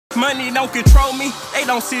Money don't control me, they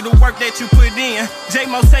don't see the work that you put in.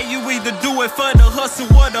 J-Mo say you either do it for the hustle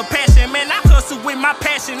or the passion. Man, I hustle with my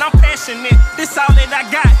passion, I'm passionate. This all that I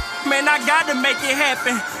got, man, I gotta make it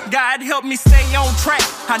happen. God help me stay on track,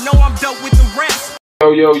 I know I'm dope with the raps.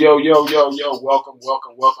 Yo, welcome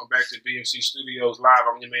back to BMC Studios Live.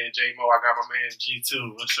 I'm your man J-Mo. I got my man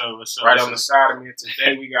G2. What's up? Right on the side of me. And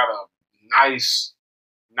today we got a nice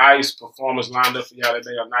performance lined up for y'all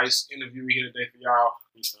today. A nice interview here today for y'all.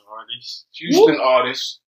 Houston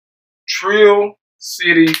artist,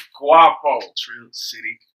 TRILLCITYGUAPO.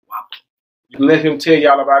 TRILLCITYGUAPO. Let him tell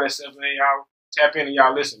y'all about himself, man. Y'all tap in and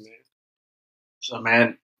y'all listen, man. So,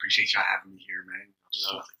 man, appreciate y'all having me here, man. It's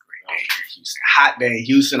a great day here in Houston. Hot day in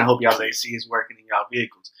Houston. I hope y'all's AC is working in y'all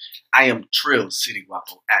vehicles. I am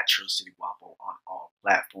TRILLCITYGUAPO at TRILLCITYGUAPO on all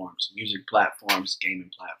platforms, music platforms,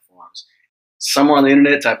 gaming platforms. Somewhere on the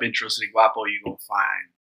internet, type in TRILLCITYGUAPO, you're going to find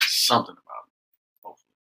something about me.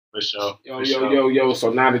 Hopefully. For sure. Yo.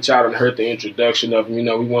 So now that y'all done heard the introduction of him, we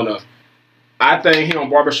want to, I think here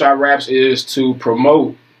on Barbershop Raps is to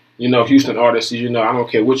promote, Houston artists. I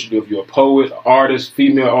don't care what you do. If you're a poet, artist,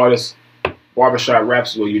 female artist, Barbershop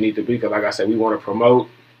Raps is where you need to be. Because like I said, we want to promote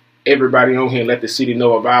everybody on here and let the city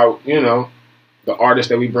know about, the artists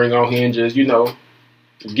that we bring on here and just,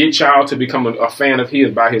 get y'all to become a fan of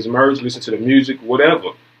his, buy his merch, listen to the music,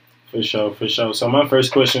 whatever. For sure. So my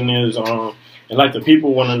first question is, and like the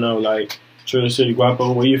people want to know, like,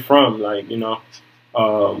 TRILLCITYGUAPO, where you from? Like,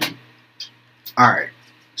 All right.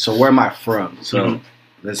 So where am I from? So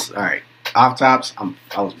all right. Off tops, I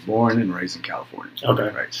was born and raised in California.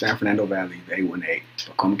 Okay. Right. San Fernando Valley, the 818,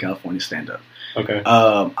 Tacoma, California, stand up. Okay.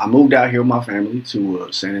 I moved out here with my family to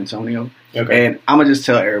San Antonio. Okay. And I'm gonna just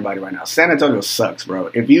tell everybody right now, San Antonio sucks, bro.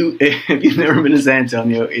 If you've never been to San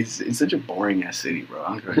Antonio, it's such a boring ass city, bro.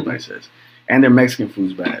 I don't care what anybody says. And their Mexican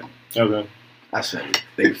food's bad. Okay. I said it.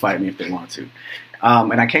 They can fight me if they want to.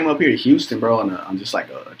 And I came up here to Houston, bro, on just like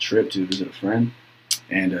a trip to visit a friend.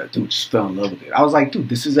 And dude, just fell in love with it. I was like, dude,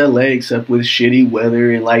 this is LA except with shitty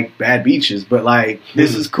weather and like bad beaches. But like,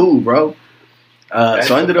 this is cool, bro.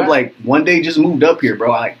 So I ended up like one day just moved up here,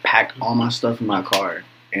 bro. I like packed all my stuff in my car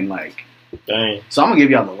and like, dang. So I'm gonna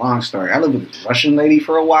give y'all the long story. I lived with this Russian lady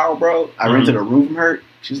for a while, bro. I rented a room from her.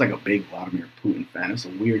 She's like a big Vladimir Putin fan. It's the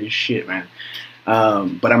weirdest shit, man.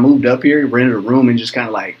 But I moved up here, rented a room, and just kind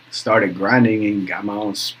of like started grinding and got my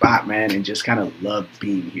own spot, man, and just kind of loved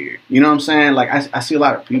being here. You know what I'm saying? Like I see a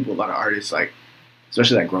lot of people, a lot of artists, like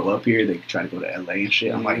especially that grow up here, they try to go to LA and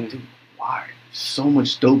shit. I'm like, dude, why? So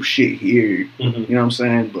much dope shit here. You know what I'm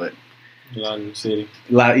saying? But a lot in the city.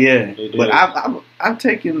 Yeah. But I've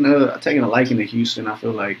taken a liking to Houston. I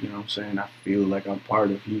feel like, what I'm saying, I feel like I'm part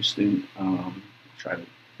of Houston. Try to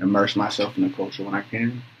immerse myself in the culture when I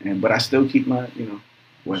can. But I still keep my,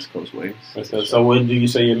 West Coast ways. So where do you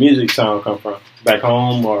say your music sound come from? Back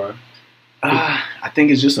home or? I think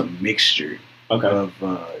it's just a mixture of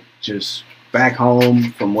just back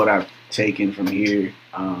home from what I've taken from here.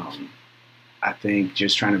 I think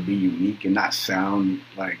just trying to be unique and not sound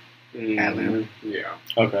like Atlanta. Yeah.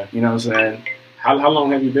 Okay. You know what I'm saying? How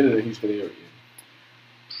long have you been in the Houston area?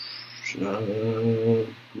 I'm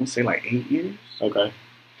gonna say like 8 years. Okay.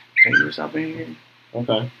 8 years I've been here.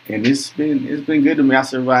 Okay. And it's been good to me. I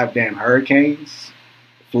survived damn hurricanes,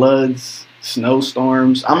 floods,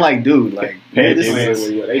 snowstorms. I'm like, dude, like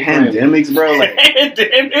pandemics, bro. Like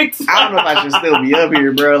pandemics. I don't know if I should still be up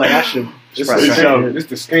here, bro. Like I should. It's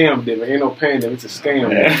the scam, Devin. Ain't no pandemic. It's a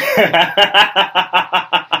scam.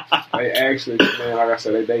 They actually, man, like I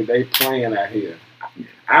said, they playing out here.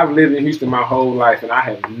 I've lived in Houston my whole life, and I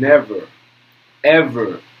have never,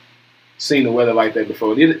 ever seen the weather like that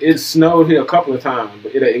before. It snowed here a couple of times,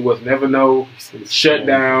 but it was never no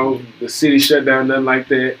shutdown. The city shut down, nothing like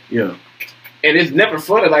that. Yeah. And it's never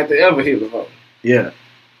flooded like they ever here before. Yeah.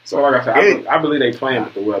 So like I said, I believe they playing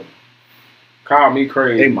with the weather. Call me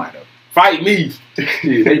crazy. They might have. Fight me.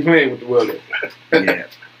 Yeah, they playing with the weather. Yeah.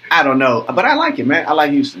 I don't know. But I like it, man. I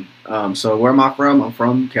like Houston. So where am I from? I'm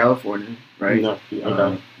from California, right?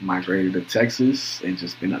 Migrated to Texas and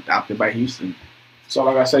just been adopted by Houston. So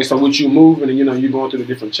like I say, so with you moving and, you're going through the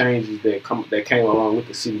different changes that came along with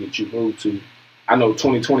the city that you moved to, I know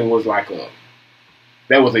 2020 was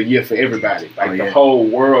that was a year for everybody. Like the whole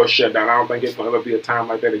world shut down. I don't think it's going to ever be a time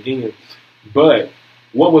like that again. But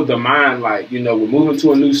what was the mind like, we're moving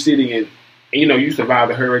to a new city and you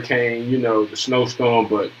survived the hurricane, the snowstorm,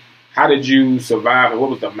 but how did you survive and what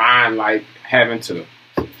was the mind like having to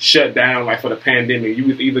shut down like for the pandemic? You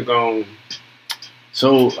was either going.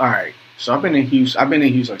 So, all right. So I've been in Houston, like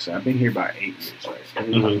I said, I've been here about 8 years, right?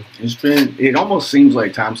 It almost seems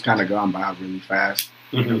like time's kind of gone by really fast.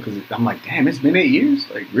 Because I'm like, damn, it's been 8 years.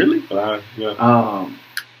 Like, really? Yeah.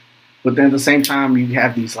 But then at the same time, you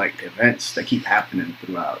have these like events that keep happening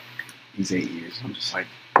throughout these 8 years. I'm just like,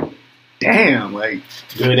 damn, like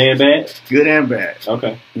good and bad. Good and bad.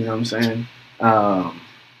 Okay. You know what I'm saying?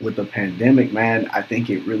 With the pandemic, man, I think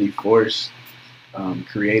it really forced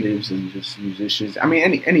creatives and just musicians. I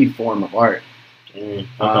mean, any form of art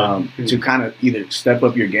to kind of either step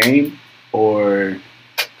up your game or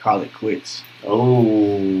call it quits.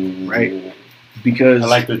 Oh, right. Because I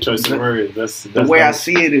like the choice of words. That's the way I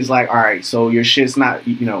see it is like, all right, so your shit's not,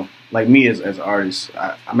 you know, like me as an artist,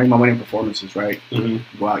 I make my money in performances, right? Mm-hmm. You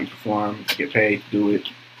go out, you perform, you get paid, do it.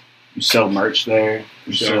 You sell merch there.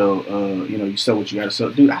 You sell, you know, you sell what you got to sell.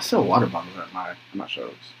 Dude, I sell water bottles at my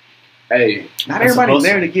shows. Hey, not everybody's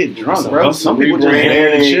there to get drunk, bro. Some people just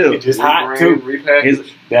there to chill. It's just hot too.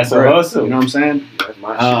 That's a hustle. You know what I'm saying? That's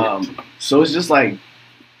my shit. So it's just like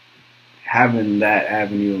having that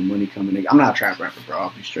avenue of money coming in. I'm not a trap rapper, bro.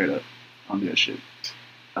 I'll be straight up. I'll do that shit.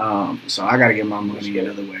 So I got to get my money in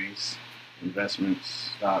other ways.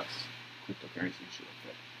 Investments, stocks, cryptocurrency, shit like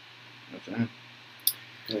that. You know what I'm saying?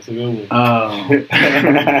 That's a good one.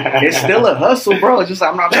 It's still a hustle, bro. It's just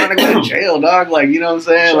I'm not trying to go to jail, dog. Like, you know what I'm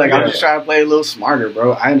saying? Like, I'm just trying to play a little smarter,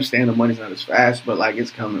 bro. I understand the money's not as fast, but like,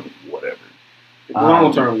 it's coming, whatever.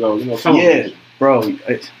 Long term goals, you know. Yeah, bro.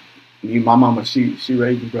 My mama, she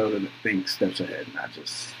raised me, bro, to think steps ahead, not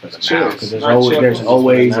just for the now. Because there's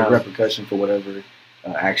always a repercussion for whatever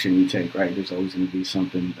action you take, right? There's always going to be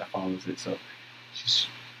something that follows it. So she's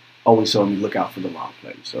always told me look out for the long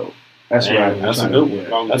play. So. That's right. That's a good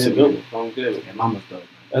one. That's a good one. Yeah, mama's dope, man.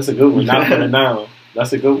 That's a good one. Not for the now.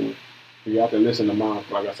 That's a good one. You have to listen to mom.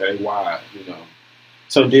 Like I said, why, you know.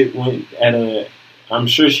 So I'm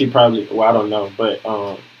sure she probably. Well, I don't know, but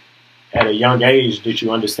at a young age, did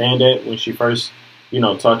you understand that when she first, you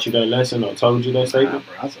know, taught you that lesson or told you that statement?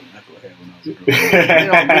 Nah, bro, I was a knucklehead when I was a girl. you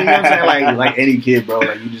know what I'm saying? Like any kid, bro.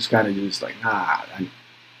 Like you just kind of just like, nah,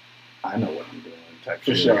 I know what I'm doing. Type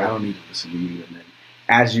shit. Sure. Like, I don't need to listen to you. And then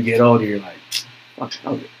as you get older, you're like, fuck, I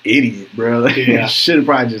was an idiot, bro. Like, I should have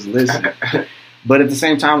probably just listened. But at the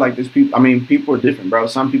same time, like, there's people, I mean, people are different, bro.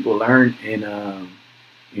 Some people learn and,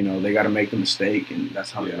 you know, they got to make the mistake, and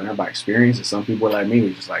that's how they learn by experience. And some people are like me, were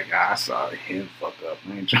just like, I saw him fuck up.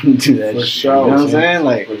 I ain't trying to do that shit. Sure, you know what I'm saying?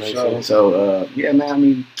 Like, sure. So, yeah, man, I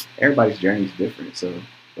mean, everybody's journey is different. So,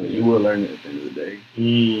 you will learn it at the end of the day.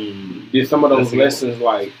 Did some of those lessons,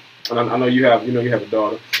 like, and I know you have a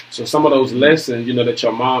daughter. So some of those lessons, you know, that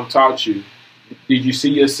your mom taught you, did you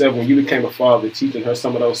see yourself when you became a father teaching her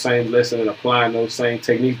some of those same lessons and applying those same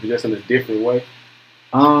techniques, but just in a different way?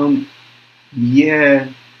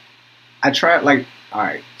 Yeah. I tried, like, all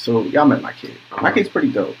right, so y'all met my kid. My kid's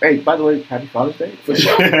pretty dope. Hey, by the way, happy Father's Day. For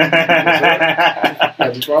sure.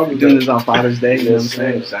 Happy Father's Day. Doing this on Father's Day, you know what I'm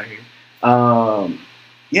saying? Just out here.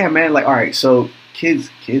 Yeah, man, like, all right, so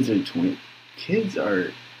kids are twin. Kids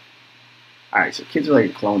are like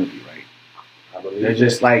a clone of you, right? I believe they're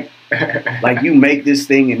just like you make this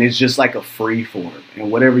thing and it's just like a free form,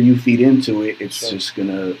 and whatever you feed into it, it's just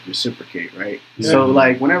gonna reciprocate, right? Yeah. So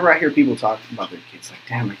like whenever I hear people talk about their kids, like,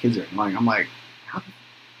 damn, my kids are annoying, I'm like, how?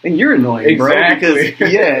 And you're annoying, bro. Because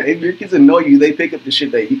if your kids annoy you, they pick up the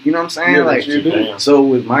shit that you know what I'm saying? Yeah, like, so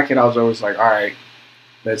with my kid, I was always like, all right,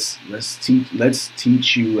 let's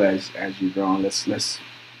teach you as you're growing.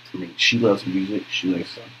 I mean, she loves music. She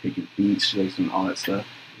likes picking beats. She likes doing all that stuff.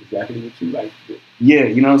 Exactly what you like. Yeah,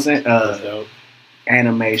 you know what I'm saying?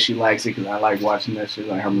 Anime, she likes it because I like watching that shit.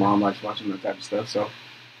 Like her mom likes watching that type of stuff. So,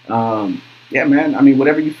 yeah, man. I mean,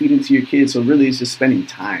 whatever you feed into your kids. So really, it's just spending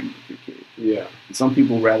time with your kid. Yeah. And some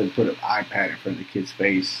people rather put an iPad in front of the kid's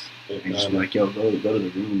face and just be like, "Yo, go to the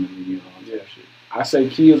room," and you know, all that shit. I say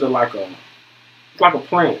kids are like a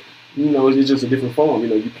plant. You know, it's just a different form. You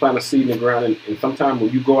know, you plant a seed in the ground, and sometimes when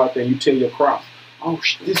you go out there and you tell your crop, oh,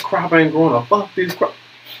 this crop ain't growing, or fuck this crop.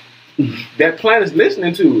 That plant is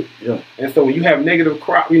listening to it. Yeah. And so when you have negative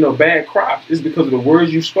crop, you know, bad crops, it's because of the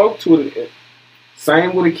words you spoke to it.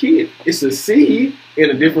 Same with a kid. It's a seed in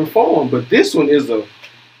a different form, but this one is a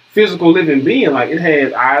physical living being. Like, it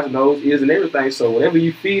has eyes, nose, ears, and everything. So whatever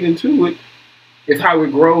you feed into it, it's how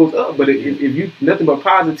it grows up. But if you nothing but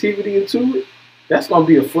positivity into it, that's going to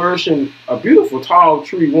be a flourishing, a beautiful tall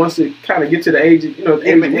tree once it kind of get to the age, you know, the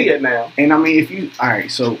age we at now. And I mean, all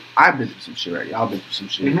right, so I've been through some shit, right? Y'all been through some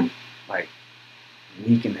shit. Mm-hmm. Like,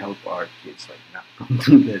 we can help our kids, like, not go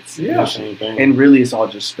through that shit. And really, it's all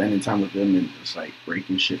just spending time with them and just, like,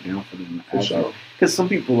 breaking shit down for them. For sure. Because some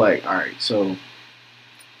people, like, all right, so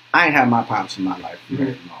I ain't had my pops in my life for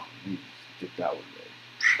very long. You get that one,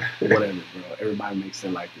 whatever, bro. Everybody makes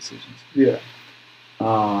their life decisions. Yeah.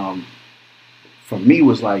 for me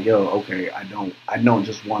was like, yo, okay, I don't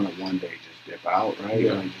just want to one day just dip out, right?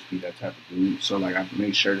 Yeah. Like just be that type of dude. So like I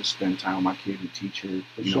make sure to spend time with my kid and teach her,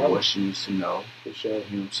 you know, what she needs to know. For sure.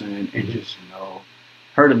 You know what I'm saying? And just know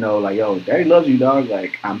her to know, like, yo, daddy loves you, dog.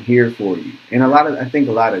 Like, I'm here for you. And I think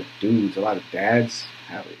a lot of dudes, a lot of dads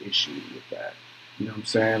have an issue with that. You know what I'm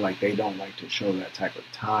saying? Like, they don't like to show that type of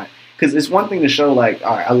time. Because it's one thing to show, like,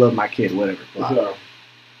 all right, I love my kid, whatever. Blah. Sure.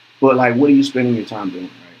 But, like, what are you spending your time doing,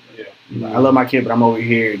 right? Like, Yeah. like, I love my kid, but I'm over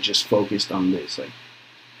here just focused on this. Like,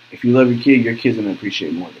 if you love your kid's going to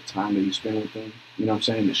appreciate more the time that you spend with them. You know what I'm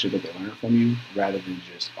saying? The shit that they learn from you, rather than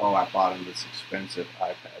just, oh, I bought them this expensive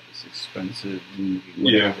iPad, this expensive movie,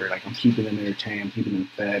 whatever. Like, I'm keeping them entertained, I'm keeping them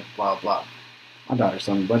fed, blah, blah. My daughter's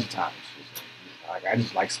told me a bunch of times, like, I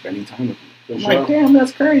just like spending time with you. I'm like, damn,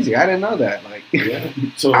 that's crazy. I didn't know that. Like,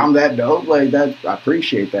 so I'm that dope. Like, that, I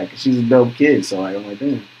appreciate that because she's a dope kid. So like, I'm like,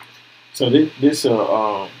 damn. So this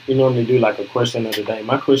you normally do like a question of the day.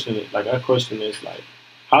 My question is like,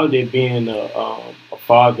 how did being a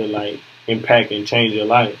father like impact and change your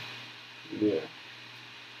life? Yeah.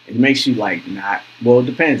 It makes you like not. Well, it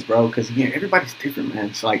depends, bro. Because again, everybody's different,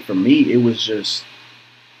 man. So like for me, it was just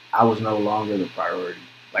I was no longer the priority.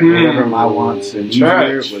 Like whatever my wants and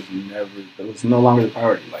needs was no longer the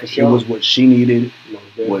priority. Like it was what she needed,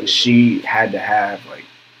 what she had to have. Like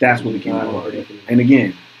that's what became the priority. And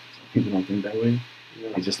again, people don't think that way.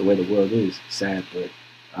 It's just the way the world is. Sad, but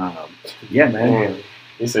yeah, man.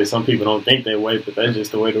 They say some people don't think that way, but that's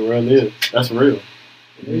just the way the world is. That's real.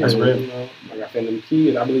 That's real. You know, like I said, them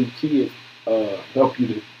kids, I believe kids help you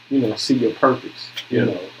to, you know, see your purpose. You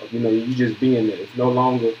know, you just being there. It's no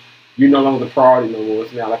longer, you're no longer the priority no more.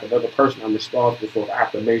 It's now like another person I'm responsible for. I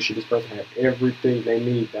have to make sure this person has everything they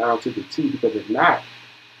need down to the T, because if not,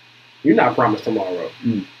 you're not promised tomorrow.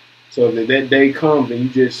 So if that day comes and you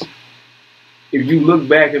just, if you look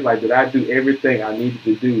back, it's like, did I do everything I needed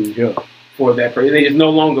to do for that person? It's no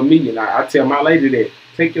longer me. And I tell my lady that,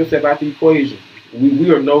 take yourself out the equation. We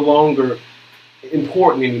are no longer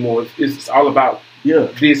important anymore. It's all about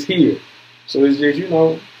this here. So it's just, you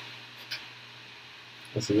know,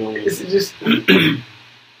 that's a good one. It's just,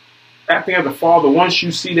 acting as a father, once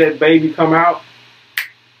you see that baby come out,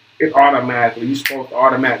 it automatically, you're supposed to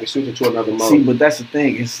automatically switch into another mode. See, but that's the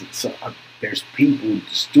thing. There's people,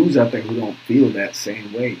 dudes out there who don't feel that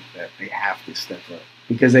same way, that they have to step up.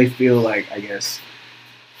 Because they feel like, I guess,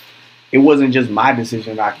 it wasn't just my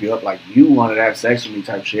decision to knock you up. Like, you wanted to have sex with me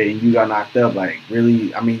type shit, and you got knocked up. Like,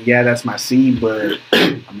 really? I mean, yeah, that's my seed, but,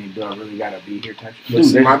 I mean, do I really got to be here type shit?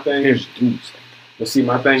 Dude, Dude, my thing there's dudes. But see,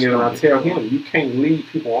 my thing is, when I tell him, you can't lead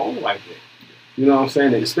people on like that. You know what I'm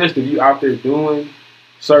saying? Especially if you out there doing,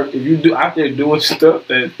 if you out there doing stuff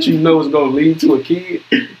that you know is going to lead to a kid,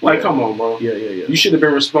 like, come on, bro. Yeah. You should have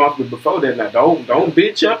been responsible before that. Now, don't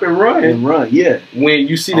bitch up and run. When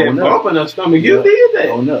you see that bump in her stomach, you did that.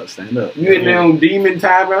 Oh, no, stand up. You in there on demon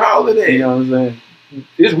time and all of that. You know what I'm saying?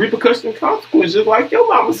 There's repercussions and consequences, just like your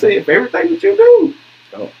mama said, for everything that you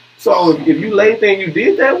do. So if you laid there and you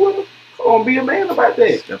did that with her, come on, be a man about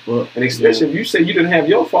that. Step up. And especially if you say you didn't have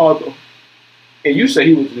your father, and you say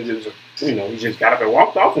he was just, you know, he just got up and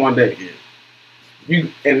walked off one day.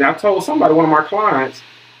 And I told somebody, one of my clients,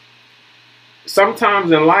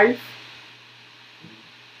 sometimes in life,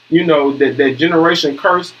 you know, that generation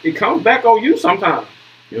curse, it comes back on you sometimes.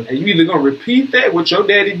 And you either going to repeat that, what your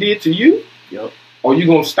daddy did to you, or you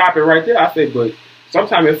going to stop it right there. I said, but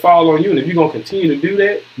sometimes it fall on you, and if you're going to continue to do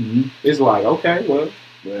that, it's like, okay, well,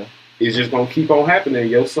 it's just going to keep on happening.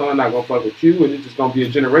 Your son not going to fuck with you, and it's just going to be a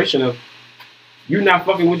generation of you not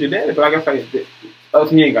fucking with your daddy. But like I say,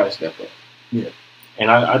 us, you ain't got to step up. And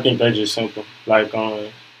I think that's just simple. Like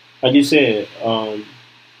you said,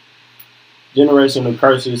 generational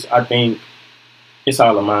curses, I think it's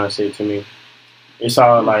all a mindset to me. It's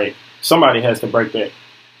all like, somebody has to break that.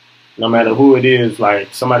 No matter who it is,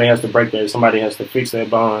 like, somebody has to break that. Somebody has to fix that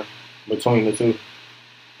bond between the two,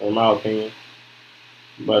 in my opinion.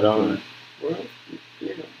 But,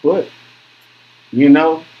 but, you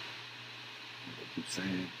know, I keep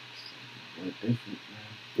saying,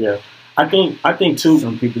 yeah. I think too.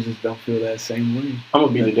 Some people just don't feel that same way. I'm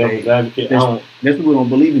gonna be the devil's advocate. There's people who don't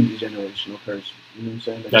believe in the generational curses. You know what I'm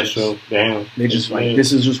saying? That's true. Damn. They just like,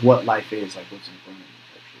 this is just what life is. Like, what's in front of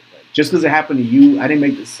you. Like, just because it happened to you, I didn't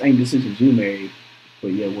make the same decisions you made,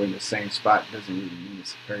 but yeah, we're in the same spot doesn't really mean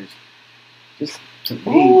it's a curse. Just to me,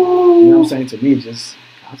 you know what I'm saying? To me, it's just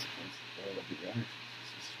consequences.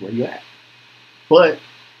 This is where you at. But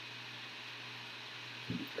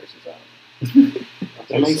curses out.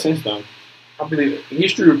 That makes sense, though. I believe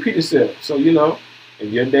history repeats itself. So, you know,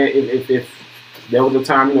 if your dad, if there was a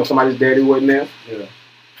time, you know, somebody's daddy wasn't there,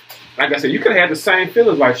 like I said, you could have had the same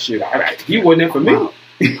feelings like shit. He wasn't there for me.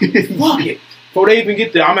 Fuck it. Before they even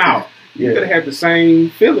get there, I'm out. You could have had the same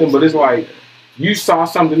feeling, but it's like you saw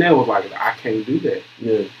something that was like, I can't do that.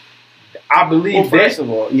 Yeah. I believe that. First of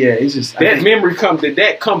all, it's just that memory comes to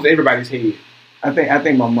everybody's head. I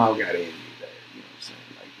think my mom got in me that, you know what I'm saying?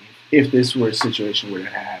 Like if this were a situation where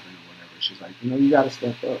that happened or whatever, she's like, you know, you gotta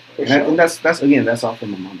step up. And that's all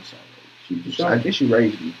from my mama's side. I think she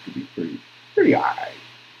raised me to be pretty alright.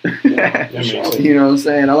 You know what I'm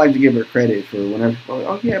saying? I like to give her credit for whenever,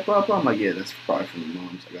 blah, blah. I'm like, yeah, that's probably from the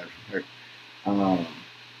moms. I got it from her.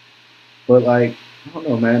 But like, I don't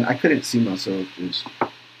know, man. I couldn't see myself just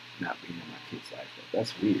not being in my kid's life.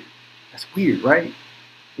 That's weird. That's weird, right?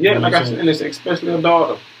 Yeah, like I said, and it's especially a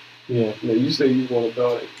daughter. Yeah. You say you want a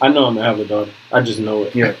daughter. I know I'm gonna have a daughter. I just know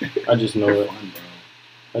it. Yeah. I just know it. Fun,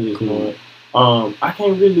 bro. I just know it. I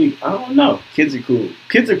can't really. I don't know. Kids are cool.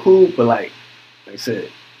 Kids are cool, but like I said,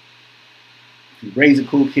 if you raise a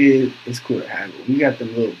cool kid, it's cool to handle. You got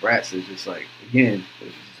them little brats that's just like, again,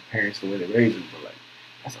 it's just the parents the way they raise them, but like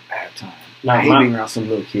that's a bad time. I hate being around some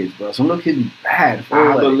little kids, bro. Some little kids be bad.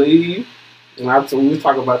 I believe, and we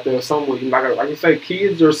talk about that somewhere. Like I say,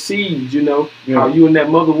 kids are seeds. You know how you and that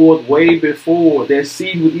mother was way before that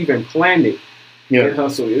seed was even planted. Yeah,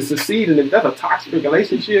 so it's a seed, and if that's a toxic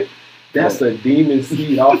relationship, that's a demon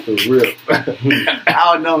seed off the rip.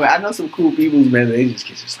 I don't know, man. I know some cool people, man. They just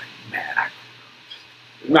get just like, man.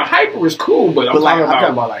 Now hyper is cool, but I'm talking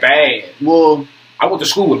about like bad. Well, I went to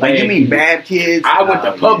school with bad. You mean bad kids? I went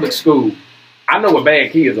to public school. I know what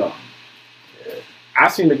bad kids are. Yeah. I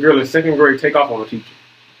seen the girl in 2nd grade take off on a teacher.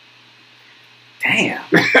 Damn.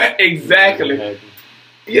 Exactly.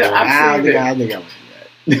 Yeah, I think I went to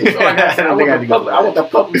that. Like I said, I went to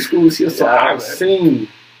public schools here, so I've seen.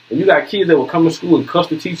 And you got kids that will come to school and cuss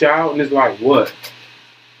the teacher out, and it's like, what?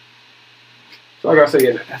 So like I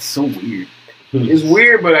say, that's so weird. It's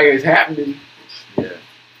weird, but like, it's happening. Yeah.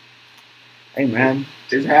 Hey, man.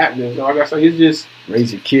 It's happening. So like I say, it's just...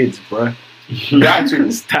 Raise your kids, bro. You got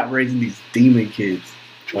to. Stop raising these demon kids.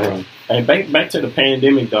 Hey, back to the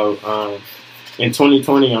pandemic, though. In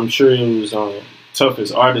 2020, I'm sure it was tough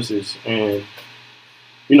as artists. And,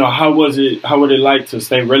 you know, how would it like to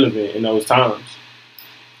stay relevant in those times?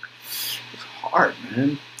 Hard,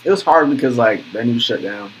 man. It was hard because like venues shut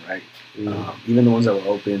down, right? Even the ones that were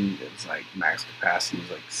open, it was like max capacity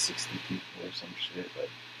was like 60 people or some shit. But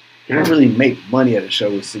you don't really make money at a show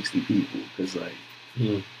with 60 people because like.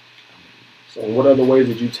 So what other ways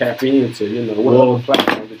did you tap into? You know, what other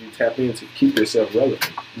platforms did you tap into to keep yourself relevant?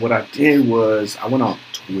 What I did was I went on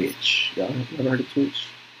Twitch. Y'all ever heard of Twitch?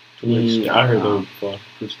 Twitch. I heard of it before.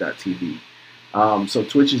 Twitch.tv. So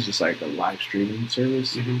Twitch is just like a live streaming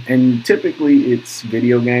service, and typically it's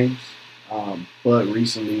video games, but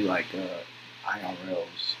recently like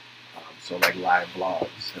IRLs, so like live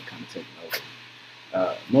vlogs have kind of taken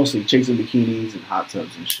over. Mostly chicks in bikinis and hot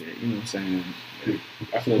tubs and shit. You know what I'm saying?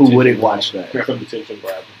 Who wouldn't watch that? That's an attention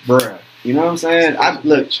grabber, bruh. You know what I'm saying? I'm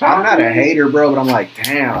not a hater, bro, but I'm like,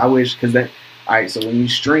 damn, I wish because that. All right, so when you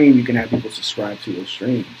stream, you can have people subscribe to those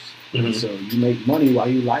streams, so you make money while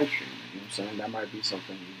you live stream. So that might be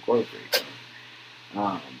something you incorporate.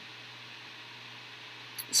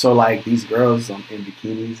 So like these girls in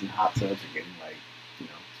bikinis and hot tubs are getting like, you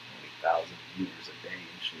know, 20,000 viewers a day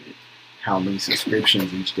and shit. How many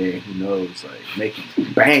subscriptions each day? Who knows? Like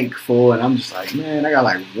making bank full, and I'm just like, man, I got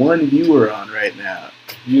like 1 viewer on right now.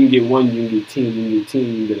 You can get 1, you can get 10, you can get 10,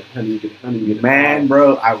 you can get 100, you can get 100, you can get 100. Man,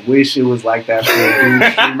 bro, I wish it was like that for a dude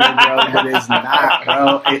streamer, bro, but it's not,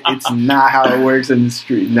 bro. It's not how it works in the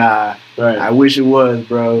street. Nah, right. I wish it was,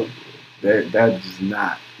 bro. That's just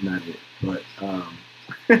not it. But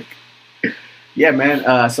yeah,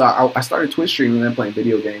 man. So I started Twitch streaming and playing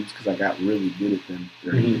video games because I got really good at them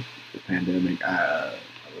during the pandemic. I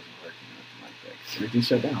wasn't working or nothing like that because everything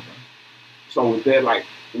shut down, bro. So with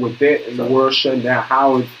that and the world shutting down,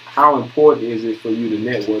 how important is it for you to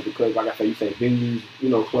network? Because like I said, you say venues, you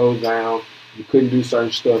know, closed down. You couldn't do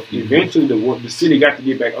certain stuff. Eventually, the city got to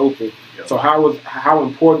get back open. Yep. So how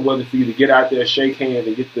important was it for you to get out there, shake hands,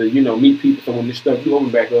 and get to meet people? So when this stuff you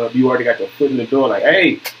open back up, you already got your foot in the door. Like,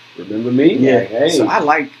 hey, remember me? Yeah. Like, hey. So I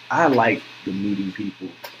like the meeting people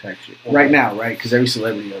type shit right now, right? Because every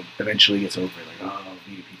celebrity eventually gets over it. Like, oh,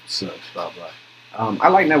 meeting people sucks, blah blah. I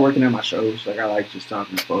like networking at my shows. Like I like just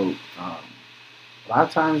talking to folks. A lot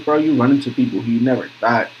of times, bro, you run into people who you never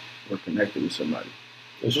thought were connected with somebody.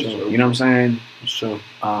 It's true. You know what I'm saying? It's true.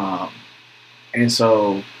 And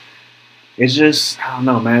so it's just, I don't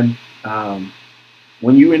know, man.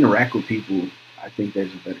 When you interact with people, I think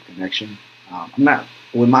there's a better connection. I'm not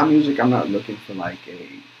with my music. I'm not looking for like a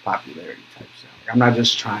popularity type sound. Like, I'm not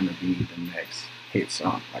just trying to be the next hit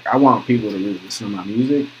song. Like I want people to really listen to my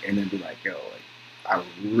music and then be like, yo, like I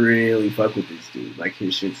really fuck with this dude. Like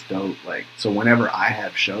his shit's dope. Like so whenever I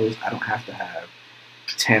have shows, I don't have to have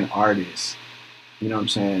 10 artists. You know what I'm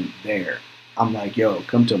saying? There, I'm like, yo,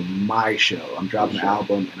 come to my show. I'm dropping an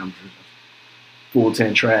album and I'm just full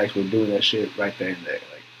 10 tracks. We're doing that shit right there and there.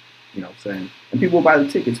 Like, you know what I'm saying? And people buy the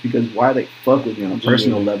tickets because why they fuck with me on a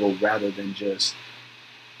personal level rather than just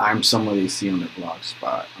I'm somebody they see on their blog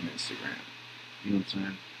spot on Instagram. You know what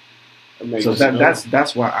I'm saying? So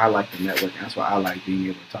that's why I like the network. And that's why I like being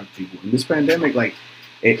able to talk to people. And this pandemic, like,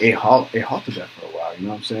 it halted that for a while. You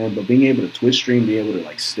know what I'm saying? But being able to Twitch stream, being able to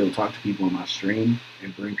like still talk to people on my stream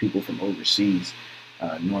and bring people from overseas,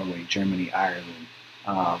 Norway, Germany, Ireland,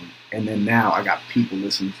 and then now I got people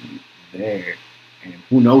listening to me there, and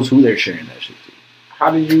who knows who they're sharing that shit to.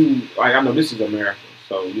 How do you like? I know this is America,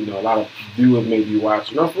 so you know a lot of viewers may be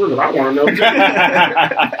watching. No, for real, I want to know.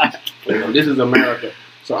 You know, this is America,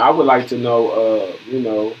 so I would like to know. You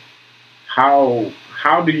know, how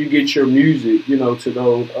do you get your music? You know, to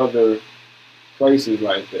those other places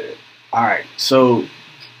like that. All right, so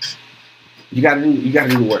you gotta do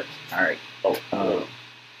the work. All right,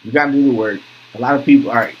 you gotta do the work. A lot of people.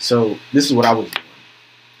 All right, so this is what I was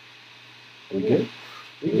doing. We good?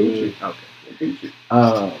 We good. Okay.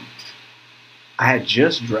 I had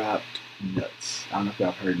just dropped Nuts. I don't know if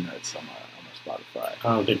y'all have heard Nuts on my Spotify.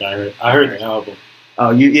 I don't think I heard. I heard the album. Oh,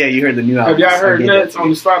 you heard the new album. Have y'all heard Nuts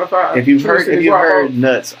on Spotify? If you've heard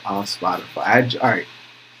Nuts on Spotify, all right.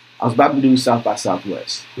 I was about to do South by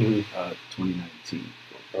Southwest, 2019.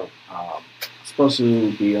 Supposed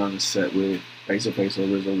to be on the set with Peso,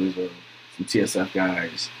 Rizzo, some TSF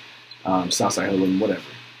guys, Southside Hoodlum, whatever.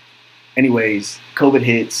 Anyways, COVID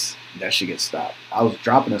hits, that shit gets stopped. I was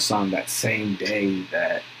dropping a song that same day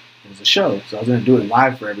that it was a show, so I was gonna do it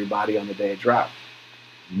live for everybody on the day it dropped.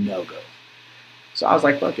 No go. So I was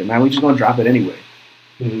like, fuck it, man, we just gonna drop it anyway.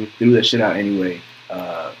 Threw that shit out anyway.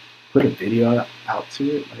 Put a video out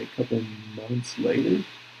to it like a couple months later.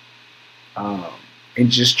 And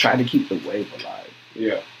just try to keep the wave alive.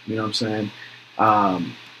 Yeah. You know what I'm saying?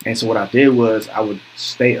 And so what I did was I would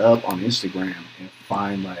stay up on Instagram and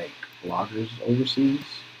find like bloggers overseas,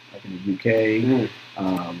 like in the UK,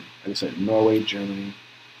 like I said, Norway, Germany,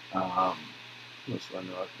 what's I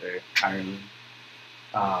know out there, Ireland.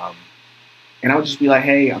 And I would just be like,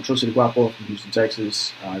 hey, I'm TRILLCITYGUAPO from Houston,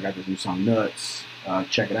 Texas. I got this new song, Nuts.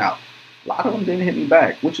 Check it out. A lot of them didn't hit me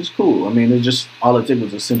back, which is cool. I mean, it's just all it took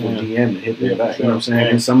was a simple DM to hit them back. You know what I'm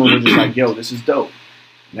saying? And some of them were just like, yo, this is dope.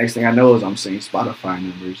 Next thing I know is I'm seeing Spotify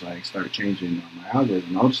numbers like start changing on my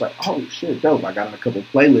algorithm. I was just like, oh shit, dope. I got on a couple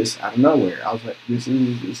playlists out of nowhere. I was like, this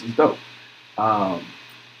is dope.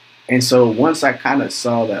 And so once I kind of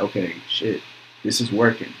saw that, okay, shit, this is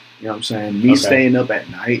working. You know what I'm saying? Me staying up at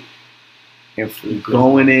night and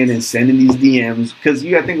going in and sending these DMs, because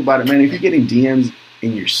you got to think about it, man. If you're getting DMs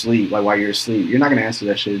in your sleep, like while you're asleep, you're not going to answer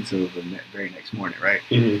that shit until the very next morning, right?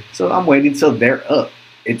 So I'm waiting until they're up.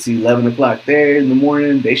 It's 11 o'clock there in the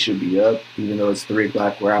morning. They should be up, even though it's 3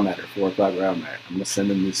 o'clock where I'm at or 4 o'clock where I'm at. I'm going to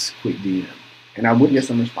send them this quick DM. And I would get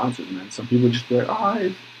some responses, man. Some people just be like,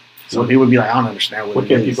 oh, some people would be like, I don't understand what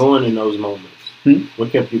kept you going in those moments?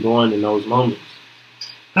 What kept you going in those moments?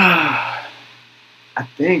 I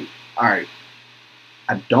think, all right,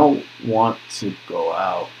 I don't want to go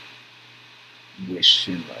out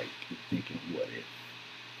wishing, like, thinking, what if?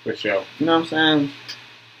 For sure. You know what I'm saying?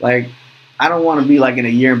 Like, I don't want to be like in a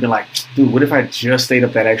year and be like, dude, what if I just stayed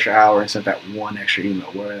up that extra hour and sent that one extra email?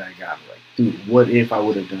 Where would I got? Like, dude, what if I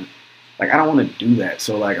would have done? Like, I don't want to do that.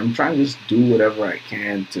 So, like, I'm trying to just do whatever I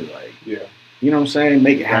can to, like, you know what I'm saying?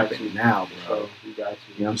 Make it happen now, bro. You got to.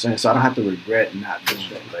 You know what I'm saying? So I don't have to regret not doing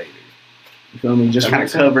that later. You feel me? Just kind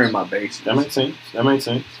of covering my bases. That makes sense. That makes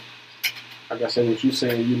sense. Like I said, what you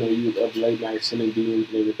saying, you know, you was up late night sending DMs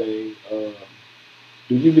and everything.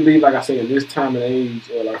 Do you believe, like I said, in this time and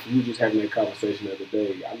age, like we just having that conversation the other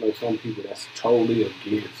day, I know some people that's totally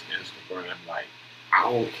against Instagram. Like,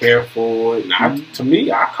 I don't care for it. And to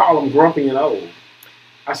me, I call them grumpy and old.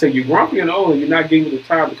 I say, you're grumpy and old and you're not giving the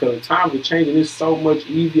time because the times are changing. It's so much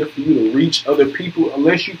easier for you to reach other people.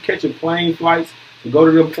 Unless you catching plane flights to go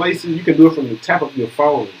to them places, you can do it from the tap of your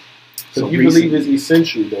phone. So you believe it's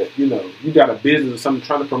essential that, you know, you got a business or something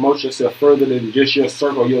trying to promote yourself further than just your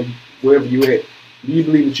circle, wherever you at. Do you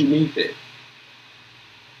believe that you need that?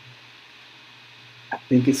 I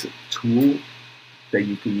think it's a tool that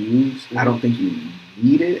you can use. I don't think you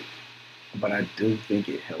need it, but I do think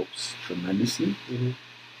it helps tremendously.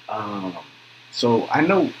 So I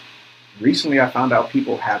know recently I found out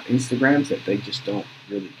people have Instagrams that they just don't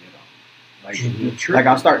really get on. Like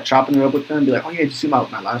I'll start chopping it up with them and be like, oh yeah, did you see my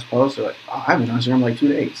last post? They're like, oh, I haven't been on Instagram in like 2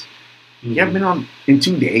 days. You haven't been on in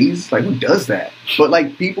 2 days? Like, who does that? But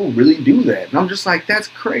like, people really do that. And I'm just like, that's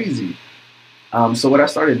crazy. So what I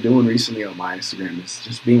started doing recently on my Instagram is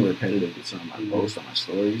just being repetitive with some of my posts on my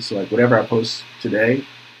stories. So like, whatever I post today,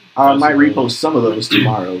 I might repost some of those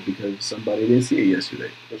tomorrow because somebody didn't see it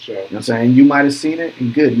yesterday. For sure. You know what I'm saying? You might have seen it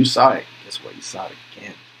and good, you saw it. Guess what? You saw it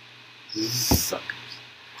again. Suckers.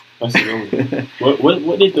 That's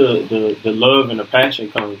what did the love and the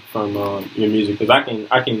passion come from your music? Because I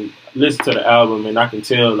can listen to the album and I can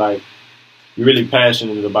tell like you're really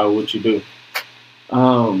passionate about what you do.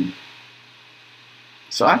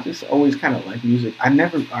 So I just always kind of like music. I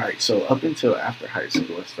never. All right. So up until after high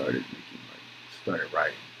school, I started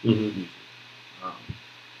writing music.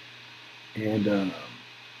 And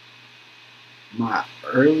my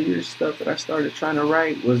earlier stuff that I started trying to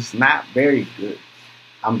write was not very good.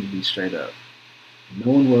 I'm gonna be straight up.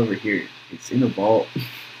 No one will ever hear it. It's in a vault,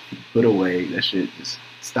 put away. That shit. Just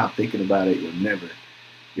stop thinking about it. You'll never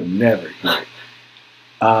hear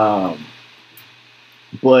it.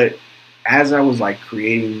 But as I was like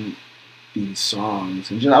creating these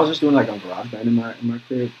songs, and I was just doing like a garage band in my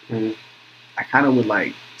crib. I kind of would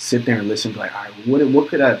like sit there and listen to like, all right, what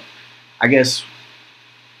could I guess,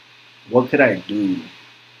 what could I do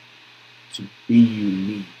to be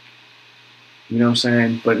unique? You know what I'm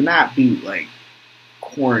saying? But not be like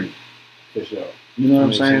corny. For sure. You know what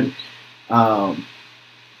I'm saying?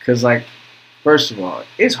 Because like, first of all,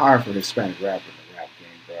 it's hard for Hispanic rapper in the rap game,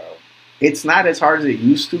 bro. It's not as hard as it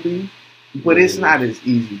used to be, but it's not as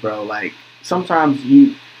easy, bro. Like sometimes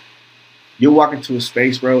you'll walk into a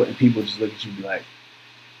space, bro, and people just look at you and be like,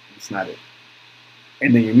 it's not it.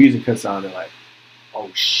 And then your music cuts on, they're like, oh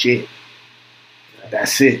shit,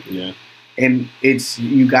 that's it. Yeah. And it's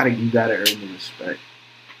you gotta earn the respect.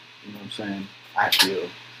 You know what I'm saying? I feel.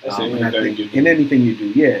 In anything you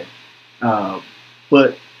do, yeah.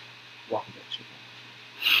 But walking that shit.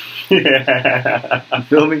 You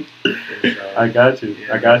feel me? I got you.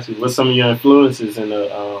 Yeah. I got you. What's some of your influences in the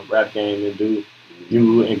rap game, and do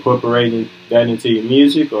you incorporating that into your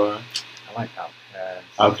music, or? I like Outkast.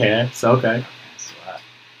 Outkast, okay. So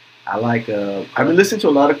I like. I've been listening to a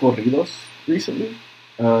lot of corridos recently.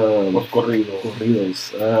 What's corridos?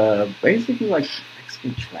 Basically like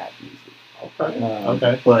Mexican trap music. Okay.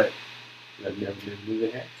 Okay. But I'm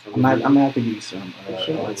gonna have to give you some.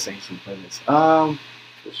 Let's say some playlists.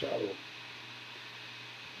 For sure. What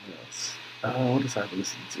else? What else I've been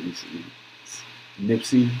listening to recently?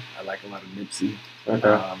 Nipsey. I like a lot of Nipsey.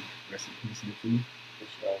 Okay. Rest in peace, Nipsey. For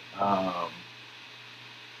sure.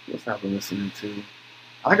 What else I've been listening to?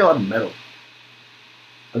 I like a lot of metal.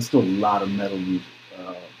 I listen to a lot of metal music.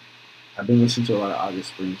 I've been listening to a lot of August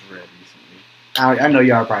Springs Red recently. I know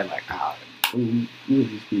y'all are probably like, who are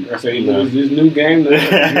these people? I say, this new game.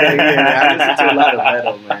 yeah. I listen to a lot of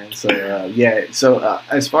metal, man. So yeah. So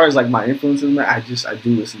as far as like my influences, man, I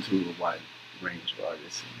do listen to a wide range of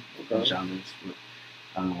artists and genres. But,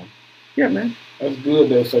 yeah, man. That's good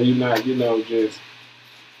though. So you're not, just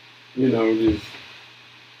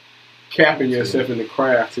capping yourself in the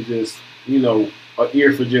craft to just, an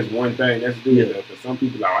ear for just one thing. That's good though. Because some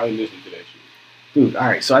people are, I ain't listening to that shit. Dude, all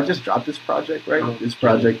right. So I just dropped this project, right? This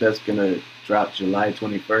project that's gonna drop July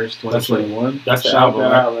 21st, 2021. That's the album,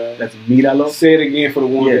 right? That's Miralo. Say it again for the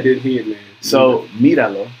one that didn't hear it, man. So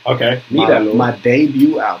Miralo. Okay. Miralo. My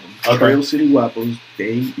debut album. TRILLCITYGUAPO's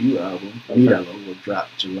debut album. Miralo will drop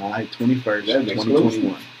July 21st,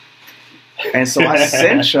 2021. And so I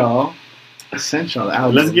sent y'all the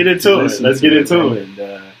album. Let's get into it.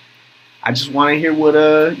 And I just want to hear what you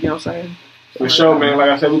know what I'm saying. For sure, man.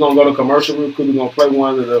 Like I said, we're going to go to commercial real quick. We're going to play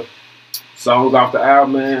one of the songs off the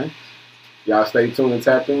album, man. Y'all stay tuned and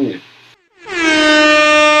tap in.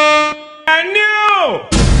 I knew!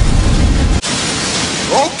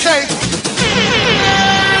 Okay.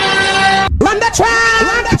 Run the track,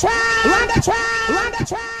 run the track, run the track, run the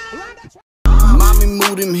track, run the track. Mommy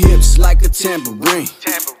move them hips like a tambourine.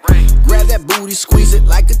 Grab that booty, squeeze it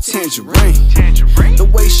like a tangerine. The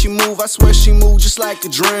way she move, I swear she move just like a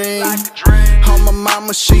dream. On my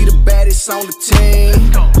mama, she the baddest on the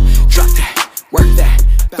team. Drop that, work that,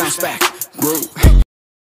 bounce back, groove.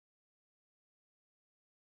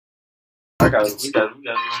 We got run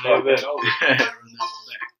that back.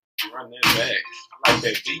 Run that back. I like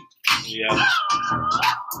that beat. Yeah.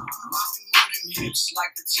 Hips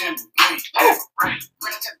like a tambourine. Grab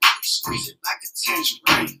that booty, squeeze it like a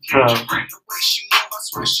tangerine. The way she move, I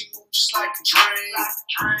swear she move just like a dream.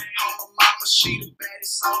 On my mama, she the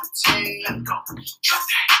baddest on the team. Drop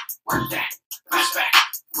that, work that, bounce back,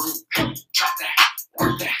 move, drop that,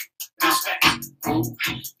 work that, bounce back, move,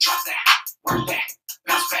 drop that, work that,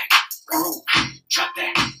 bounce back, move, drop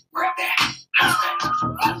that, work that, bounce back,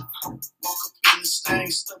 move. Woke up in this thing,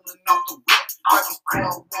 stumbling off the whip. Right before I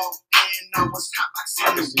walked in, I was hot like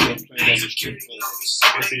I can see them playing that shit. I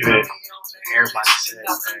can see that. Everybody said, man.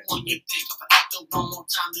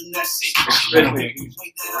 Especially in Houston,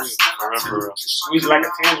 for real. Squeeze like a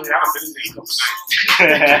tangerine. I done been in there a couple nights.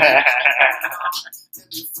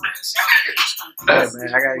 Man,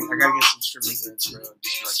 I gotta get some strippers in, bro.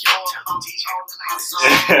 Just like, yo, tell the DJ to play this.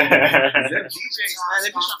 Them DJs, man,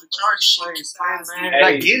 they be trying to charge players, man. Hey.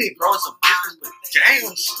 I get it, bro. It's a business, but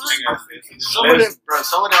damn, son.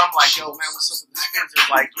 Some of them, I'm like, yo, man, what's up with the spins?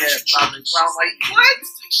 They're like, yeah, blah, blah, blah. I'm like, what?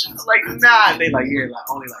 I'm like, nah. They like, yeah, like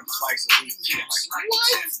only like twice a week. I'm like,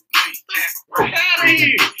 what? Get out of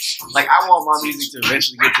here. Like, I want my music to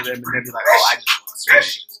eventually get to them and then be like, oh, I just want to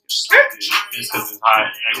switch. Just because it's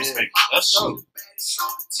hot, you expect it. That's so.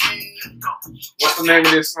 What's the name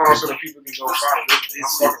of this song so the people can go follow this?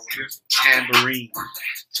 This is Tambourine.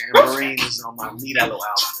 Tambourine is on my MIRALO album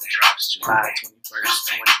that drops July 21st,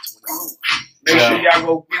 2021. Make sure y'all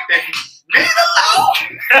go get that.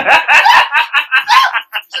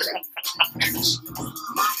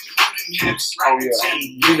 Oh yeah,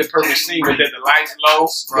 you need the perfect scene with that, the lights low,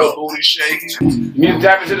 real booty shaking. You need to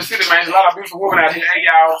tap into the city, man. There's a lot of beautiful women out here. Hey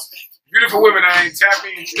y'all, beautiful women, ain't tap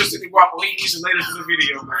in. TRILLCITYGUAPO. He needs some ladies for the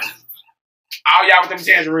video, man. All y'all with them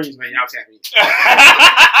tangerines, man. Y'all tap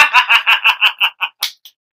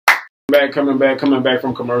in. Coming back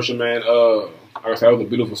from commercial, man. Like I said, that was a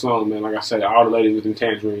beautiful song, man. Like I said, all the ladies with them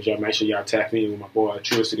tangerines, y'all make sure y'all tap in with my boy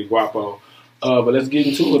TRILLCITYGUAPO. But let's get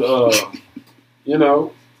into it. You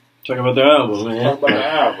know, talk about the album, man. talk about the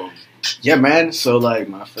album. Yeah, man. So like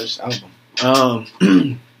my first album. How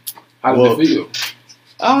did it feel?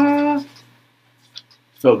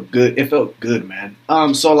 Felt good. It felt good, man.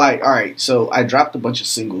 So like, all right. So I dropped a bunch of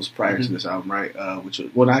singles prior to this album, right? Which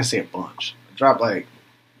was, when I say a bunch, I dropped like,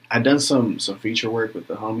 I done some feature work with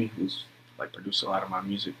the homie who's like produced a lot of my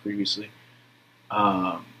music previously,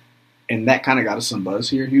 and that kind of got us some buzz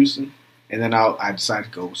here in Houston. And then I decided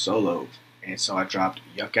to go solo, and so I dropped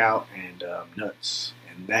Yuck Out and Nuts,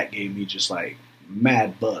 and that gave me just like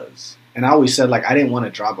mad buzz. And I always said like I didn't want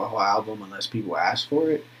to drop a whole album unless people asked for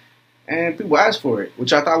it. And people asked for it,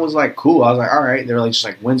 which I thought was like cool. I was like, all right. They're like, just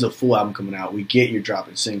like, when's a full album coming out? We get you're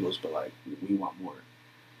dropping singles, but like we want more.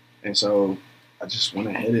 And so I just went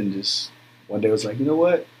ahead and just one day was like, you know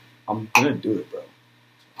what? I'm gonna do it, bro.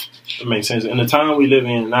 It makes sense. In the time we live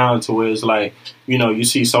in now, to where it's like, you know, you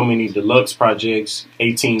see so many deluxe projects,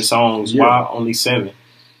 18 songs. Yeah. Why only 7?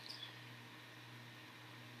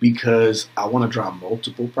 Because I want to drop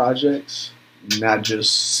multiple projects, not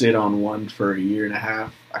just sit on one for a year and a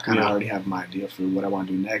half. I kind of already have my idea for what I want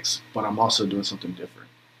to do next, but I'm also doing something different.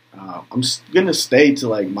 I'm gonna stay to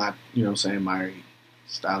like my, you know what I'm saying, my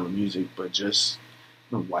style of music, but just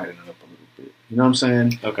widen it up a little bit. You know what I'm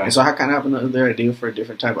saying? Okay. And so I kind of have another idea for a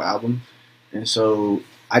different type of album, and so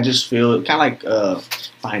I just feel kind of like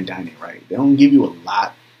fine dining, right? They don't give you a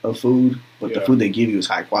lot of food, but the food they give you is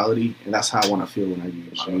high quality, and that's how I want to feel when I give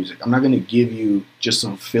you my music. I'm not gonna give you just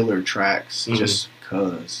some filler tracks just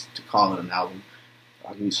cause to call it an album.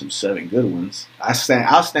 I'll give you some 7 good ones. I'll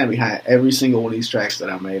stand behind every single one of these tracks that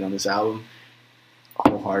I made on this album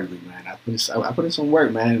wholeheartly, man. I put in some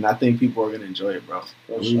work, man, and I think people are gonna enjoy it, bro.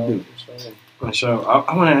 I really do. For sure.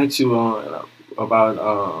 I want to ask you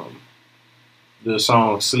about the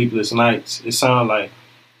song "Sleepless Nights." It sounds like,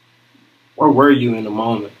 where were you in the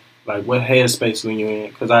moment? Like, what headspace were you in?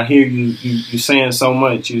 Because I hear you saying so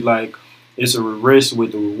much. You like, it's a risk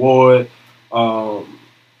with the reward.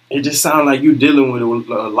 It just sounds like you're dealing with a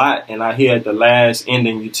lot. And I hear at the last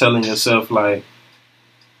ending, you telling yourself, like,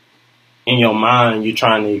 in your mind, you're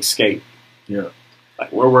trying to escape. Yeah.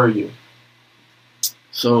 Like, where were you?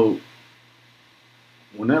 So,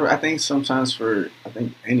 whenever, I think sometimes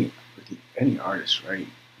any artist, right,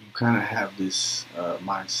 you kind of have this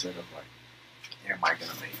mindset of like, am I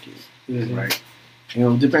gonna make it, right? You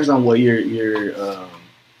know, it depends on what your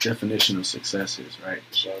definition of success is, right?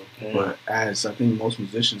 So, but as I think most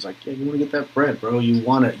musicians, like, yeah, you want to get that bread, bro. You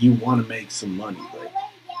wanna make some money,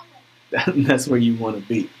 like that's where you want to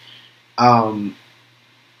be. Some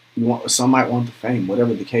might want the fame,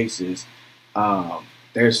 whatever the case is.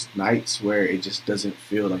 There's nights where it just doesn't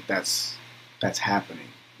feel like that's happening.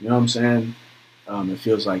 You know what I'm saying? It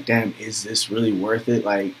feels like, damn, is this really worth it?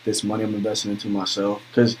 Like, this money I'm investing into myself?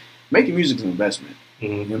 Because making music is an investment. You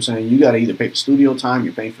know what I'm saying? You got to either pay for studio time,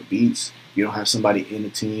 you're paying for beats, you don't have somebody in the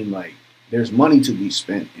team. Like, there's money to be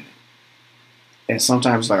spent in it. And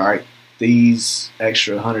sometimes like, all right, these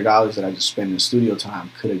extra $100 that I just spent in studio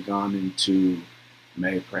time could have gone into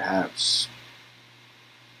maybe perhaps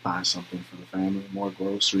buying something for the family, more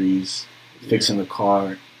groceries, fixing the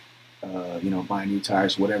car, buying new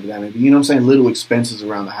tires, whatever that may be. You know what I'm saying? Little expenses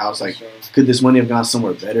around the house. Like, could this money have gone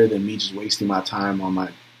somewhere better than me just wasting my time on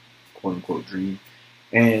my quote unquote dream?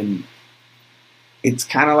 And it's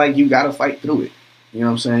kind of like you got to fight through it. You know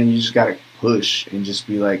what I'm saying? You just got to push and just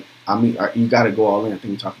be like, you got to go all in. I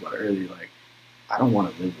think we talked about it earlier. Like, I don't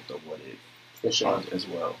want to live with the what if as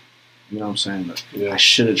well. You know what I'm saying? Like, I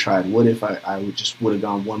should have tried. What if I would have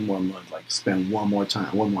gone one more month, like spend one more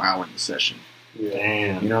hour in the session. Yeah.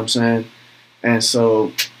 Damn. You know what I'm saying? And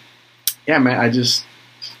so, yeah, man,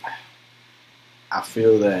 I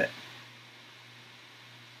feel that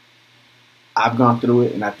I've gone through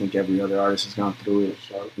it, and I think every other artist has gone through it.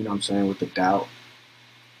 You know what I'm saying? With the doubt.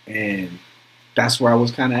 And that's where I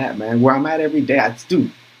was kind of at, man. Where I'm at every day.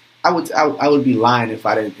 I would be lying if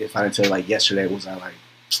I didn't tell you, like, yesterday was I like,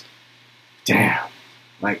 damn,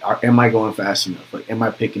 like, am I going fast enough? Like, am I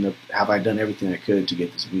picking up? Have I done everything I could to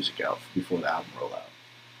get this music out before the album roll out?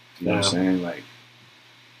 You know what I'm saying? Like,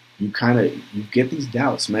 you get these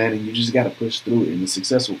doubts, man, and you just got to push through it, and the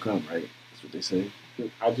success will come, right? That's what they say.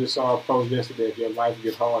 I just saw a post yesterday. If your life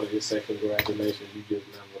gets harder, it's say congratulations, you just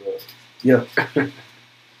leveled up. Yeah.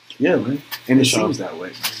 Yeah, man. And it seems that way,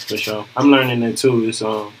 man. For sure. I'm learning that too. It's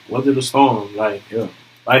weather the storm. Like,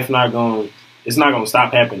 life it's not gonna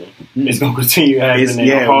stop happening. It's gonna continue happening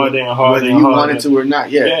harder and harder. Whether you want it to or not,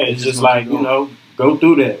 it's just like, go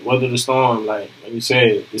through that. Weather the storm. Like you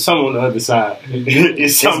said, it's something on the other side.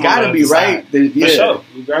 It's gotta be right. For sure.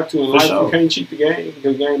 You got to. In life, you can't cheat the game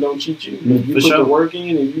because the game don't cheat you. If you put the work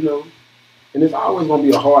in, and and it's always gonna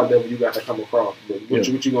be a hard level you got to come across. But what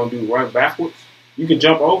you gonna do? Run backwards? You can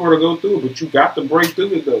jump over to go through it, but you got to break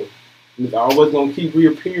through it though. And it's always gonna keep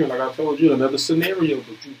reappearing. Like I told you, another scenario,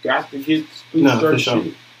 but you got to get through certain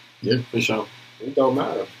shit. Yeah, for sure. It don't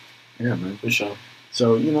matter. Yeah, man, for sure.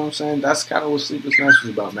 So you know what I'm saying? That's kind of what Sleepless Nights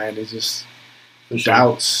was about, man. It's just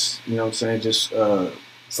doubts. You know what I'm saying? Just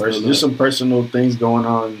just some personal things going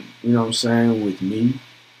on. You know what I'm saying with me.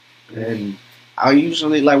 And I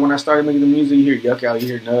usually, like, when I started making the music, you hear Yuck Out, you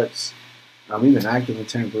hear Nuts. I'm even active in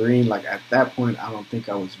Tambourine. Like, at that point, I don't think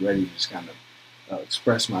I was ready to just kind of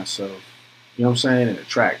express myself, you know what I'm saying, in a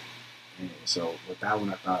track. And so with that one,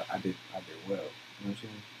 I thought I did well. You know what I'm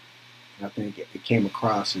saying? And I think it came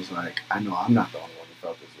across as like, I know I'm not the only one who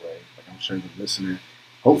felt this way. Like, I'm sure the listener,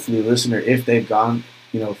 hopefully the listener, if they've gone,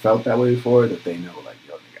 felt that way before, that they know, like,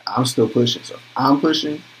 yo, nigga, I'm still pushing. So if I'm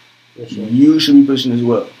pushing, you should be pushing as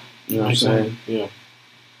well. You know what I'm saying? Yeah.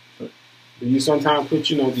 You sometimes put,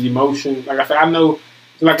 the emotion. Like I said, I know,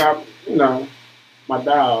 like my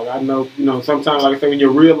dog. I know, sometimes, like I say, when your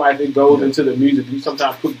real life, it goes into the music. You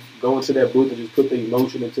sometimes go into that booth and just put the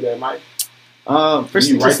emotion into that mic. For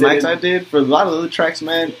Sleepless Nights, I did. For a lot of other tracks,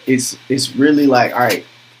 man, it's really like, all right.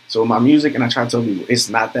 So my music, and I try to tell people, it's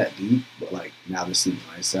not that deep. But like now the Sleepless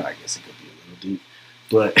Nights set, I guess it could be a little deep.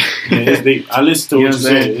 But it's deep. I listened to what you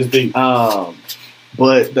said. It's deep.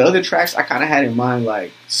 But the other tracks I kind of had in mind,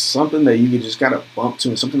 like something that you could just kind of bump to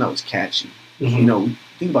and something that was catchy. Mm-hmm.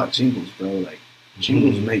 Think about jingles, bro. Like,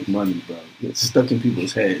 jingles make money, bro. It's stuck in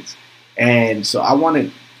people's heads. And so I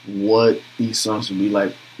wanted what these songs would be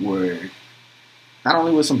like, where not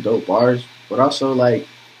only with some dope bars, but also like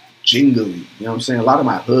jingly. You know what I'm saying? A lot of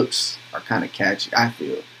my hooks are kind of catchy, I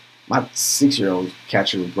feel. My 6-year-old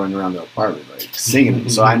catcher was running around the apartment, like, singing them.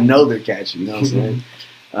 So I know they're catchy, you know what I'm saying?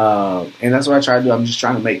 And that's what I try to do. I'm just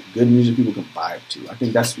trying to make good music people can vibe to. I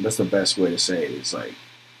think that's the best way to say it. It's like,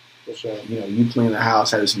 you clean the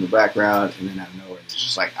house, have this in the background, and then out of nowhere, it's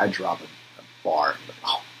just like I drop a bar. Like,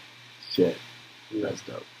 oh, shit. That's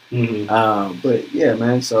dope. Mm-hmm. But yeah,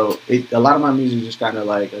 man, so a lot of my music is just kind of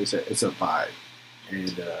like I said, it's a vibe.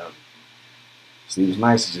 And Sleepless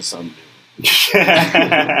Nights is just something new.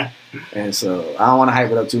 And so I don't want to hype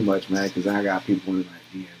it up too much, man, because then I got people in my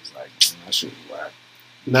DMs like, I should be whack.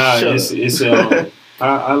 Nah, it's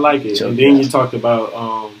I like it. And then you talked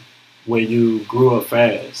about where you grew up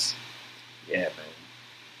fast. Yeah, man.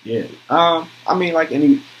 Yeah. I mean, like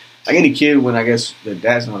any kid, when I guess the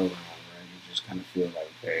dad's not around, right? You just kind of feel like,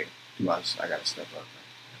 okay, I got to step up.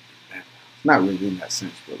 Right? Not really in that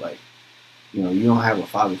sense, but like, you don't have a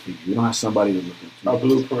father figure. You don't have somebody to look into. A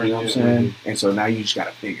blueprint. You know what I'm saying? Mm-hmm. And so now you just got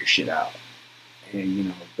to figure shit out.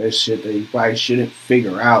 And there's shit that you probably shouldn't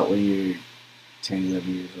figure out when you're 10,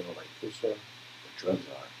 11 years old. Like, for sure, what drugs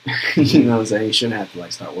are. You know what I'm saying? You shouldn't have to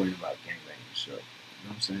like start worrying about gangbanging and shit. You know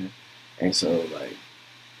what I'm saying? And so like,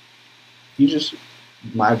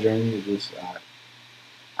 my journey is just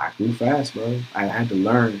I grew fast, bro. I had to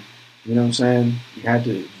learn. You know what I'm saying? You had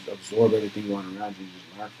to absorb everything going around you and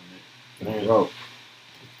just learn from it and grow.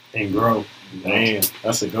 And grow. Damn,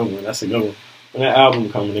 that's a good one. That's a good one. When that album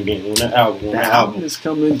coming again? When that album is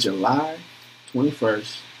coming July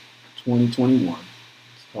 21st, 2021.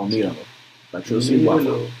 It's called MIRALO by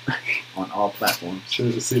TRILLCITYGUAPO on all platforms.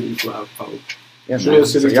 TRILLCITYGUAPO. Yeah, man.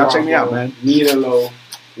 So y'all check me out, man. MIRALO.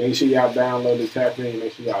 Make sure y'all download it, tap in,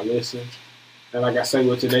 make sure y'all listen. And like I say,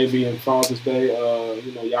 with today being Father's Day,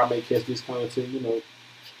 you know, y'all may catch this content, you know,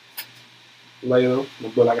 later.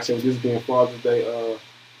 But like I said, with this being Father's Day,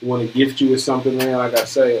 we want to gift you with something, man. Like I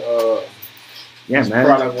say, yeah, this man.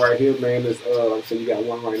 product right here, man, is like I said, you got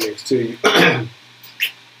one right next to you.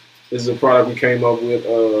 This is a product we came up with,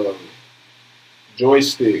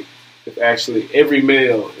 Joystick. It's actually every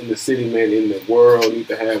male in the city, man, in the world need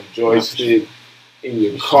to have Joystick in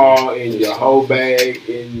your car, in your whole bag,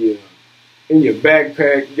 in your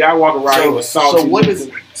backpack. Y'all walk around here with salt. So what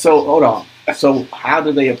is? So hold on. So how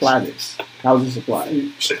do they apply this? How is this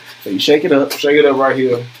applied? So you shake it up. Shake it up right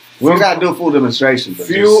here. We don't gotta do a full demonstration. But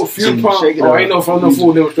Few pump. shake it Oh, up. ain't no full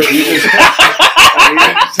demonstration. You just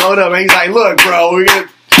Hold up, man. He's like, look, bro. We get.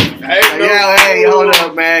 Hey, hold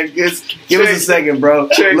up, man. Give us a second, bro.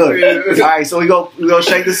 Look. All right, so we go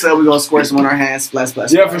shake this up. We gonna squirt some on our hands.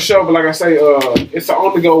 Splash. Yeah, for sure. But like I say, it's an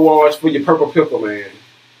on-the-go wash for your purple pickle, man.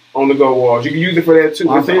 On-the-go wash. You can use it for that too.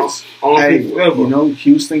 Armpits. Hey, you know,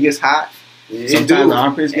 Houston gets hot. Yeah, sometimes the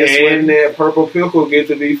armpits get sweaty. And that purple pickle get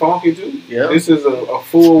to be funky too. Yeah. This is a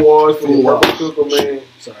full wash for your purple pickle, man.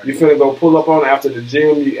 Sorry. You finna go pull up on it after the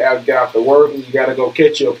gym. You got to work and you gotta go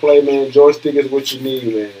catch your play, man. Joystick is what you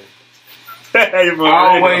need, man. Hey, bro,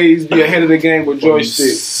 always be ahead of the game with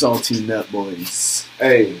Joystick. Salty nut boys.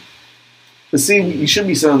 Hey. But see, you should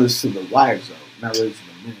be selling this to the wives, though, not really to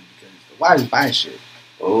the men, because the wives buy shit.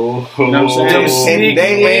 Oh, you know what I'm saying?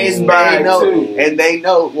 And they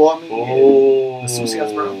know. Well, I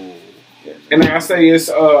mean, and like I say, it's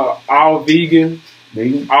all vegan,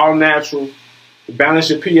 all natural. Balance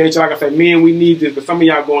your pH. Like I say, men, we need this. But some of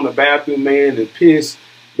y'all go in the bathroom, man, and piss.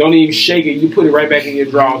 Don't even shake it. You put it right back in your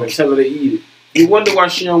drawers and tell her to eat it. You wonder why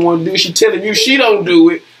she don't want to do it. She telling you she don't do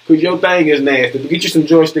it because your thing is nasty. But get you some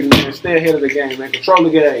Joystick, man. Stay ahead of the game, man. Control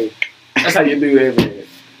the game. That's how you do that, man.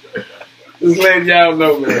 Just letting y'all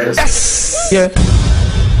know, man. Yeah.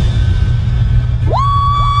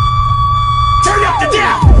 Turn up the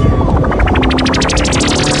down.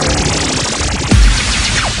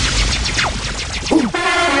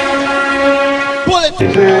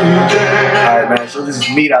 Alright, man, so this is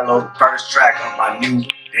MIRALO, first track on my new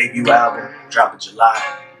debut album, dropping July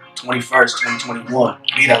 21st, 2021.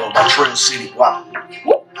 MIRALO by TRILLCITYGUAPO.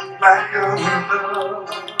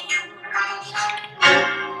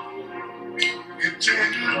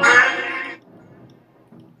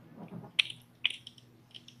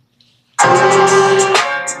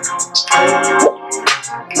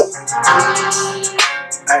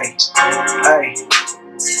 Hey, hey.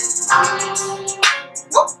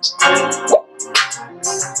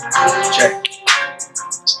 Check.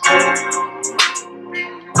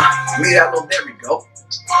 MIRALO, there we go.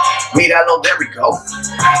 MIRALO, there we go.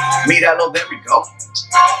 MIRALO, there we go.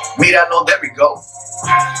 MIRALO, there we go.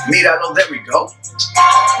 MIRALO, there we go.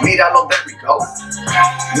 MIRALO, there we go.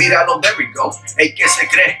 MIRALO, there we go. Hey, que se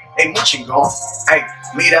cree? Hey, muy chingón. Hey,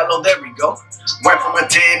 MIRALO, there we go. Went from a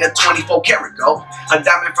 10 to 24 karat gold. A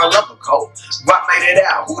diamond from love coat. What made it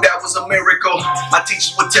out? Who that was a miracle. My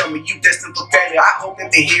teachers would tell me you destined for failure. I hope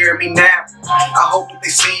that they hearing me now. I hope that they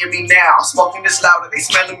seeing me now. I'm smoking this louder, they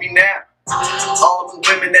smelling me now. All of the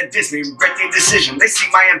women that diss me regret their decision. They see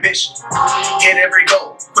my ambition. Hit every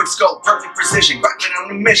goal, quick scope, perfect precision. Grinding on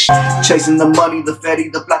the mission. Chasing the money, the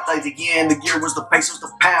fetty, the plata, the yen, the gear was the pesos, the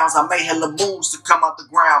pounds. I made hella moves to come out the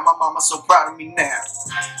ground. My mama's so proud of me now.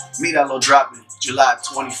 MIRALO dropping July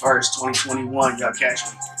 21st, 2021. Y'all catch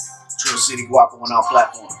me. TRILLCITYGUAPO on all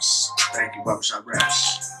platforms. Thank you,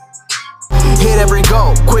 BarbershopRAPS. Hit every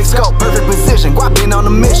goal, quick scope, perfect position, guapin' on a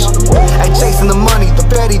mission. Ain't chasing the money, the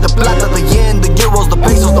petty, the plata, the yen, the euros, the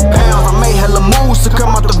pesos, the pounds. I made hella moves to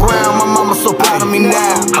come out the ground. My mama's so proud of me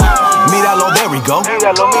now. MIRALO, there we go.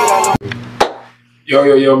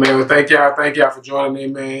 Yo, man. Well, thank y'all for joining me,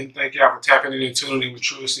 man. Thank y'all for tapping in and tuning in with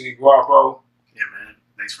TRILLCITYGUAPO. Yeah, man.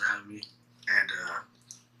 Thanks for having me. And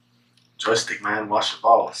Joystick, man. Wash your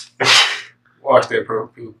balls. Watch that purple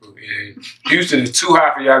people, yeah. Houston is too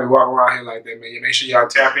hot for y'all to walk around here like that, man. Make sure y'all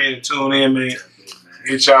tap in and tune in, man.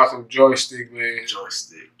 Get y'all some Joystick, man.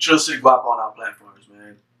 Joystick. TRILLCITYGUAPO on our platforms,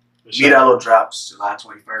 man. MIRALO drops July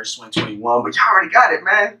 21st, 2021. But y'all already got it,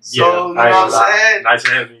 man. So, yeah, you know what I'm saying? Nice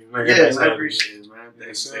having you, man. Yes, I appreciate it, man.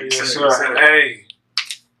 Yes, sir. Hey.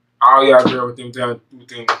 All y'all girl with them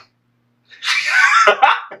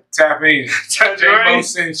tap in. J-Mo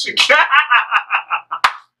sent you.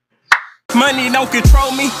 Money don't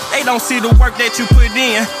control me, they don't see the work that you put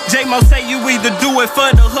in. J-Mo say you either do it for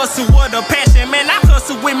the hustle or the passion. Man, I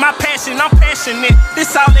hustle with my passion, I'm passionate.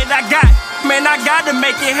 This all that I got, man, I gotta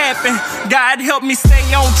make it happen. God help me stay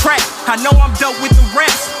on track, I know I'm dope with the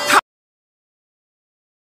raps.